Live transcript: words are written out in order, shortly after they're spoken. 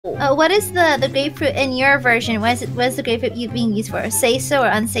What is the grapefruit in your version? What is the grapefruit being used for? Say so or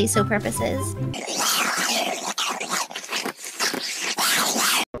unsay so purposes?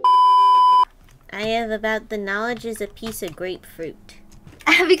 I have about the knowledge is a piece of grapefruit.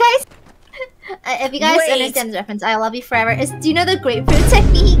 Have you guys? If you guys understand the reference, I love you forever. Do you know the grapefruit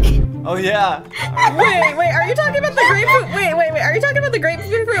technique? Oh yeah. Wait, are you talking about the grapefruit? Wait, are you talking about the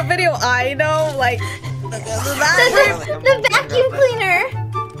grapefruit video? I know, like the vacuum cleaner.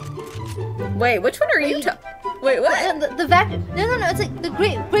 Wait, which one are you Wait, what? The vacuum. No, it's like the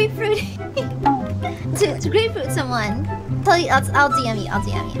grapefruit. to grapefruit someone. I'll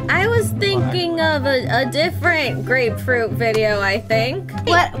DM you. I was thinking of a different grapefruit video, I think.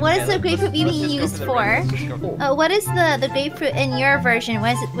 What is the grapefruit being used for? What is the grapefruit in your version?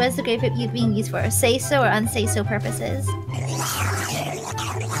 What is the grapefruit being used for? Say so or unsay so purposes?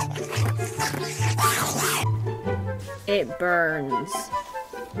 It burns.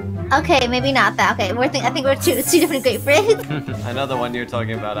 Okay, maybe not that. Okay, I think we're two different grapefruits. I know the one you're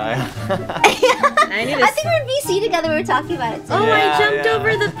talking about. I think we're in BC together. We were talking about it too. Oh, I jumped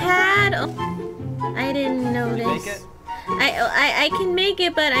over the pad. Oh, I didn't notice. Can you make it? I can make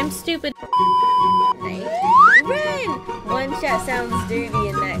it, but I'm stupid. Ren! One shot sounds dirty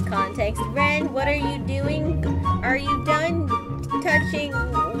in that context. Ren, what are you doing? Are you done touching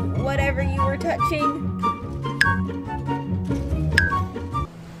whatever you were touching?